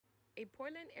A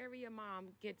Portland area mom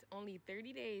gets only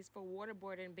 30 days for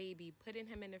waterboarding baby, putting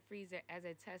him in the freezer as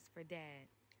a test for dad.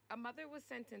 A mother was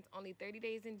sentenced only 30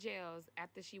 days in jail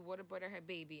after she waterboarded her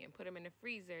baby and put him in the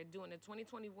freezer during the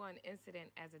 2021 incident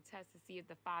as a test to see if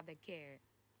the father cared.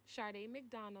 Sharday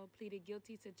McDonald pleaded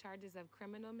guilty to charges of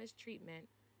criminal mistreatment,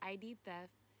 ID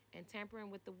theft, and tampering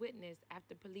with the witness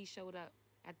after police showed up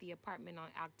at the apartment on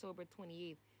October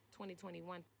 28,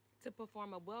 2021, to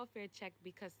perform a welfare check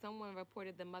because someone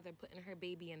reported the mother putting her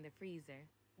baby in the freezer.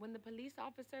 When the police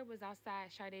officer was outside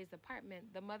Sharday's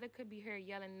apartment, the mother could be heard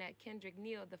yelling at Kendrick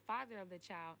Neal, the father of the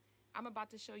child, "I'm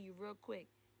about to show you real quick.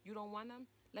 You don't want him?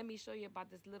 Let me show you about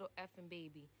this little effing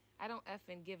baby. I don't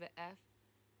effing give a F."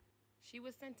 She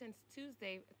was sentenced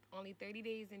Tuesday, only 30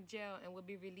 days in jail, and will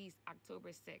be released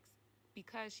October 6th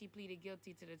because she pleaded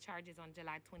guilty to the charges on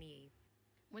July 28th.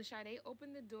 When Sharday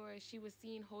opened the door, she was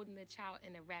seen holding the child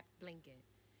in a wrapped blanket.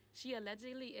 She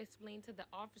allegedly explained to the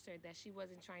officer that she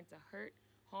wasn't trying to hurt,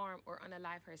 harm, or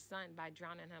unalive her son by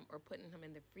drowning him or putting him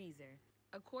in the freezer.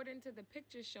 According to the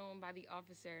pictures shown by the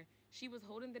officer, she was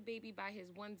holding the baby by his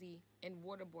onesie and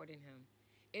waterboarding him.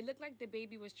 It looked like the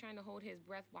baby was trying to hold his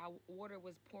breath while water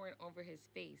was pouring over his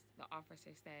face, the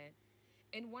officer said.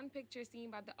 In one picture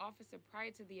seen by the officer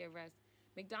prior to the arrest,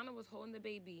 McDonald was holding the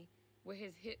baby where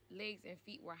his legs and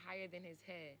feet were higher than his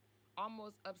head,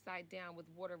 almost upside down with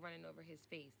water running over his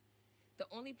face. The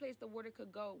only place the water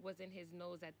could go was in his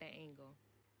nose at that angle.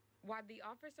 While the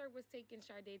officer was taking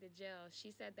Sharday to jail,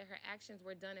 she said that her actions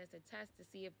were done as a test to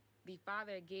see if the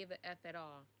father gave a F at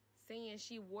all, saying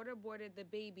she waterboarded the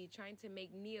baby trying to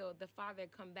make Neal, the father,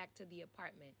 come back to the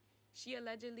apartment. She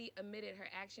allegedly admitted her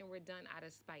actions were done out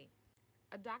of spite.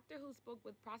 A doctor who spoke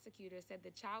with prosecutors said the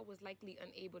child was likely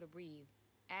unable to breathe,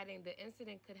 adding the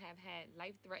incident could have had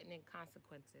life-threatening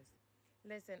consequences.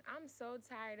 Listen, I'm so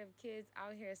tired of kids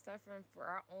out here suffering for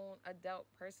our own adult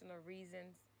personal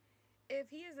reasons. If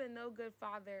he is a no-good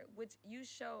father, which you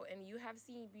show and you have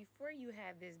seen before you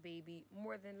had this baby,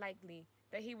 more than likely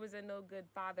that he was a no-good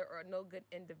father or a no-good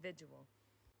individual.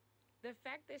 The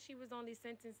fact that she was only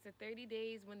sentenced to 30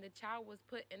 days when the child was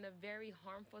put in a very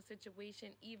harmful situation,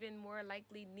 even more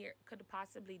likely could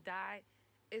possibly die,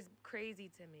 is crazy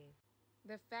to me.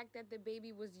 The fact that the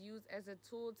baby was used as a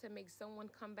tool to make someone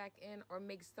come back in or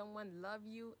make someone love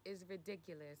you is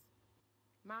ridiculous.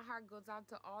 My heart goes out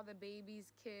to all the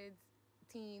babies, kids,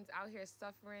 teens out here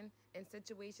suffering in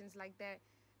situations like that.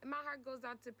 And my heart goes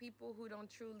out to people who don't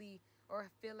truly or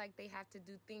feel like they have to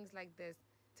do things like this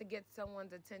to get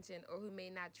someone's attention or who may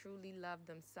not truly love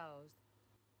themselves.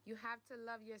 You have to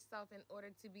love yourself in order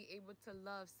to be able to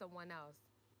love someone else.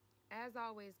 As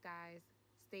always, guys,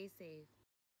 stay safe.